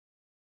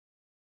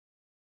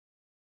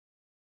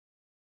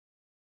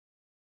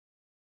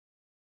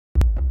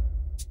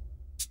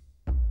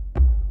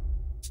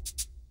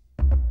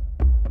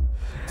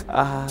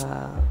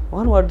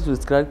One word to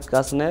describe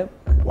KASNEB?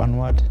 One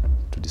word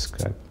to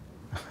describe.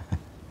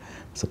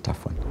 It's a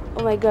tough one.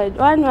 Oh my God,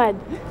 one word.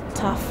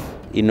 Tough.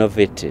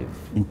 Innovative.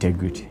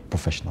 Integrity.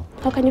 Professional.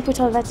 How can you put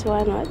all that to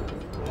one word?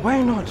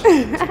 Why not?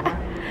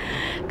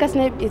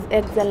 KASNEB is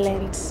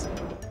excellent.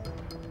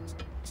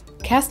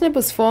 KASNEB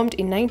was formed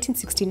in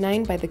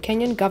 1969 by the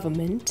Kenyan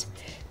government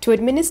to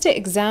administer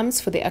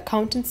exams for the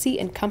accountancy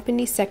and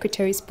company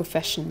secretaries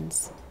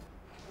professions.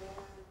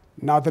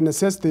 Now, the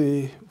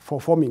necessity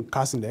for forming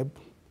KASNEB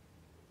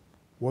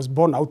was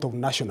born out of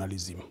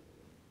nationalism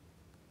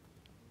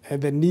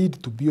and the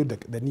need to build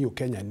the new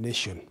Kenyan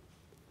nation.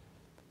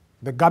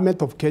 The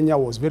government of Kenya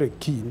was very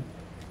keen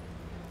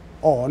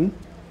on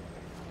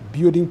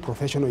building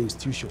professional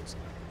institutions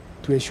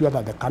to ensure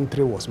that the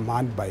country was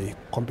manned by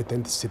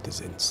competent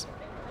citizens.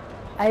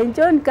 I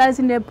joined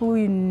KASNEB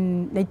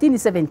in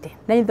 1970,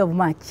 9th of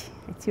March,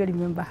 I still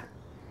remember.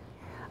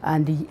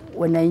 And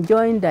when I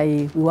joined,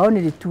 we were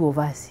only the two of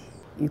us.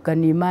 You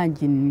can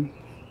imagine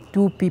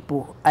 2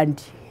 people,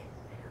 and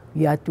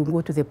we had to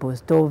go to the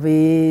post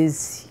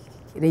office,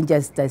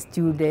 register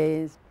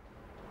students.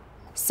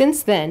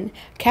 Since then,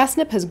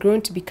 KASNEB has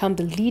grown to become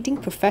the leading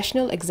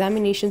professional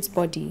examinations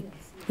body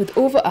with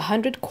over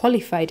 100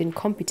 qualified and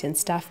competent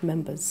staff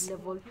members.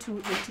 Level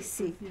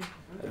 286.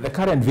 The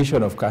current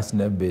vision of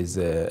KASNEB is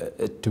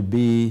to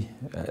be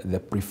the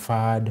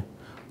preferred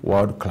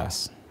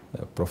world-class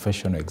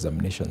professional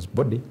examinations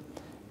body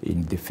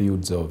in the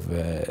fields of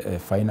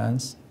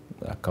finance,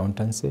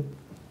 accountancy,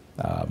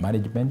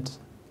 management,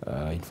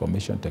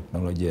 information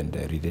technology, and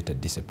related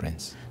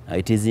disciplines.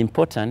 It is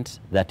important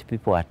that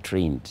people are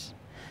trained.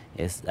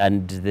 Yes,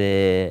 and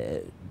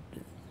the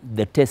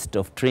test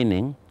of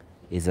training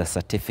is a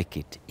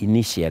certificate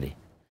initially.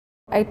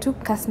 I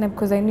took KASNEB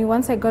because I knew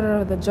once I got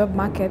out of the job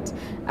market,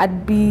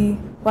 I'd be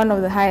one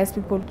of the highest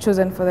people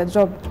chosen for the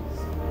job.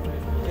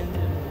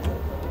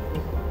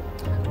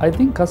 I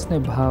think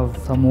KASNEB have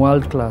some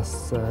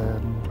world-class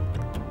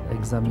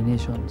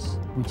examinations,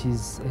 which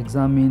is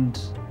examined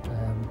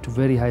to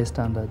very high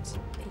standards.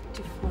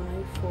 85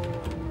 for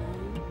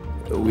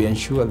 9. We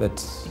ensure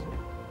that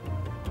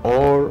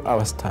all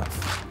our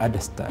staff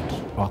understand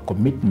our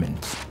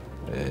commitment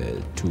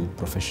to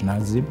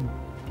professionalism,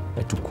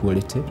 to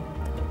quality,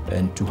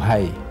 and to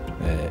high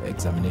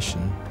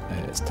examination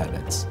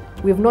standards.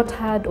 We have not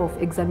heard of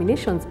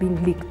examinations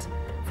being leaked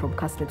from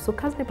KASNEB. So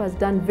KASNEB has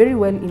done very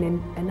well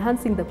in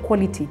enhancing the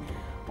quality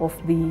of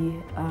the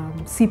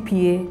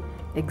CPA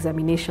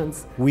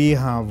examinations. We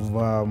have,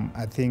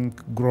 I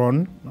think,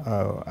 grown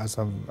as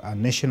a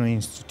national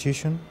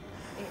institution,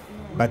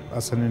 but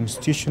as an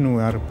institution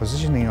we are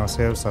positioning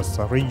ourselves as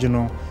a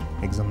regional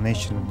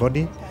examination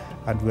body,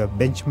 and we are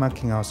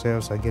benchmarking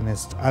ourselves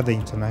against other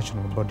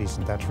international bodies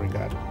in that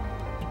regard.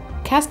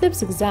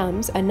 KASNEB's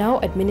exams are now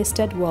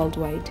administered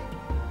worldwide.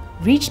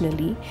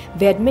 Regionally,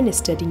 they're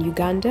administered in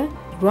Uganda,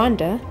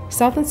 Rwanda,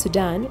 Southern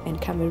Sudan, and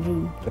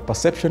Cameroon. The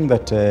perception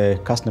that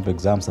KASNEB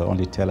exams are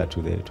only tailored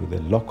to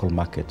the local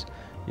market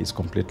is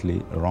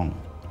completely wrong.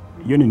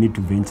 You only need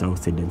to venture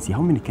outside and see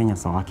how many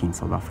Kenyans are working in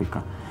South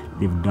Africa.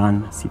 They've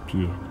done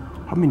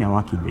CPA. How many are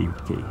working in the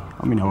UK?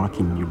 How many are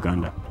working in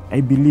Uganda?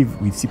 I believe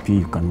with CPA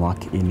you can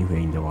work anywhere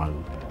in the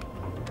world.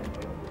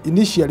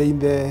 Initially in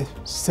the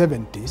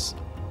 70s,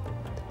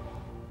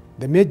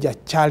 the major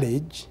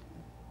challenge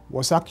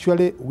was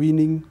actually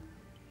winning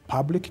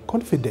public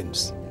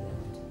confidence.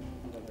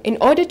 In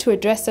order to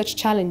address such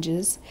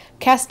challenges,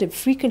 KASNEB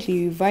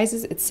frequently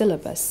revises its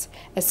syllabus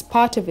as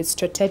part of its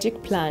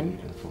strategic plan.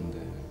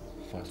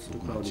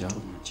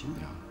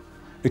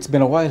 It's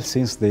been a while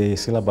since the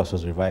syllabus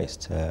was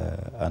revised,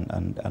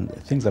 and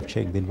things have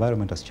changed. The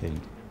environment has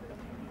changed.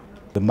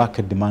 The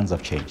market demands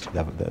have changed.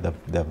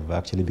 They've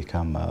actually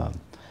become a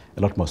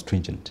lot more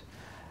stringent,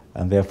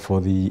 and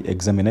therefore the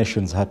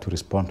examinations had to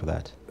respond to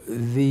that.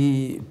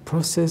 The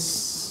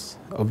process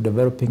of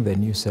developing the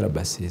new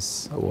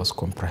syllabus was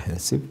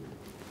comprehensive.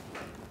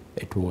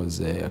 It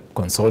was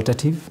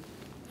consultative,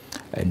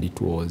 and it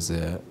was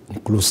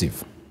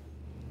inclusive.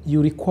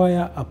 You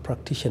require a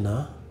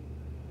practitioner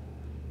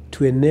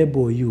to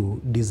enable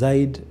you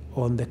decide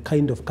on the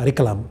kind of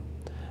curriculum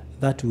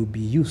that will be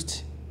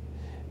used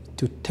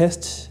to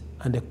test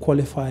and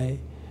qualify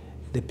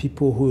the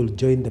people who will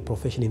join the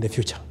profession in the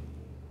future.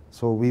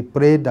 So we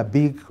played a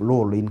big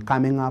role in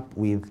coming up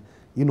with,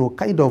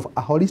 kind of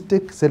a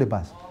holistic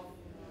syllabus.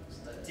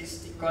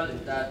 Statistical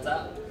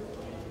data.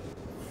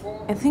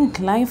 I think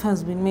life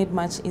has been made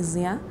much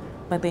easier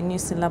by the new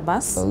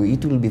syllabus.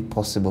 It will be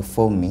possible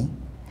for me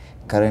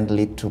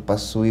currently to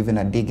pursue even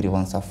a degree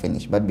once I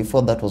finish, but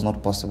before that was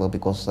not possible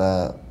because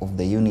of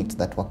the units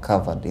that were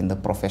covered in the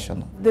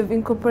profession. They've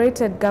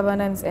incorporated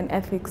governance and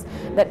ethics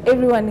that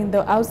everyone in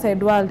the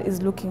outside world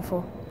is looking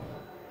for.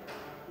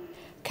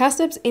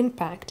 KASNEB's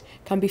impact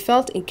can be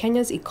felt in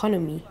Kenya's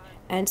economy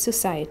and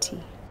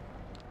society.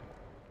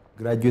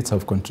 Graduates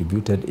have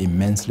contributed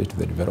immensely to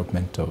the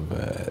development of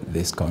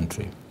this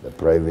country. The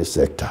private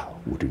sector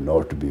would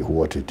not be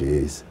what it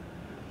is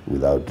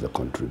without the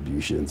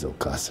contributions of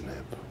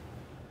KASNEB.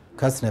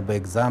 KASNEB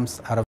exams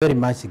are very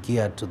much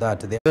geared to that.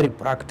 They're very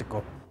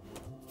practical.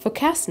 For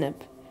KASNEB,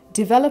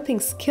 developing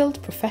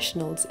skilled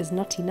professionals is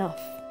not enough.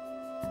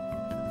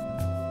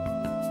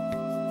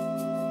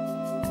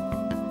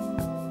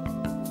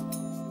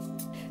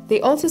 They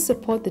also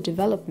support the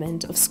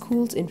development of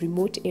schools in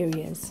remote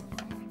areas.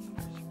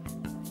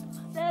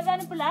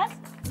 7 plus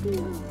 2,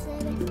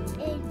 7,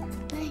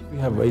 8, 9. We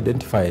have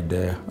identified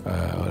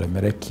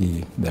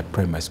Olemereki, the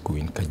primary school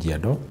in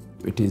Kajiado.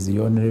 It is the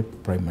only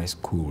primary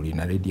school in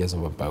a radius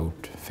of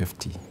about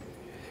 50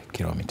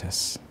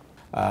 kilometers.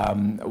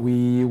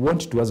 We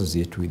want to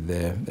associate with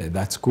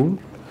that school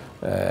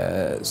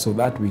so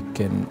that we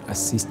can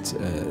assist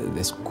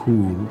the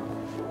school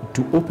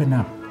to open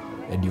up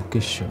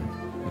education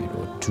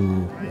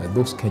to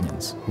those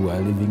Kenyans who are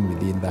living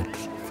within that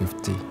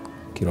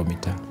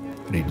 50-kilometer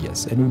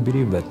radius. And we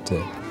believe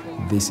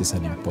that this is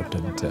an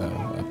important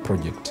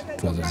project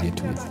to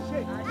associate with.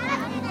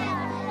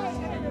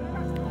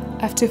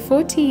 After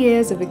 40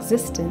 years of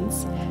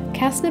existence,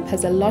 KASNEB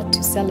has a lot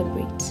to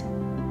celebrate.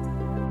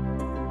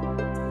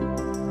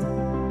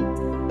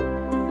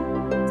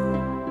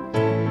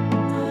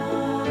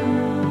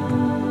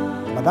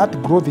 But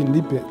that growth in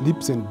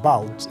leaps and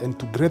bounds and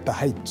to greater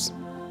heights,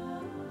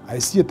 I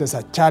see it as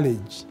a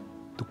challenge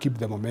to keep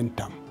the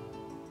momentum,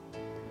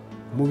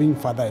 moving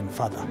further and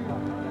further.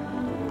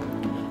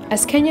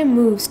 As Kenya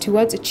moves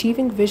towards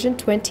achieving Vision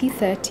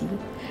 2030,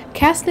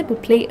 KASNEB will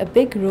play a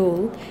big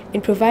role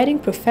in providing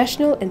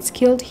professional and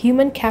skilled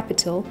human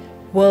capital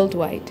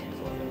worldwide.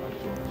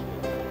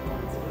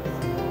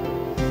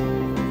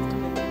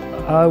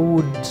 I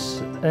would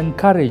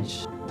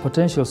encourage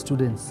potential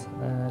students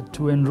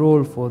to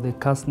enroll for the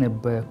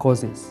KASNEB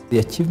courses. The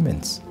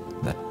achievements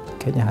that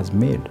Kenya has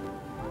made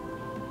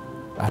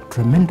are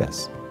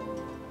tremendous,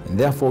 and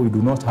therefore we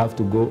do not have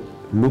to go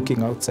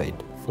looking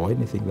outside for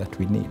anything that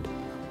we need.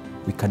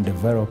 We can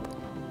develop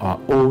our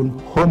own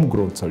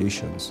homegrown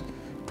solutions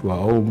to our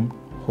own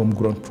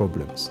homegrown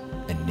problems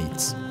and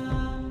needs.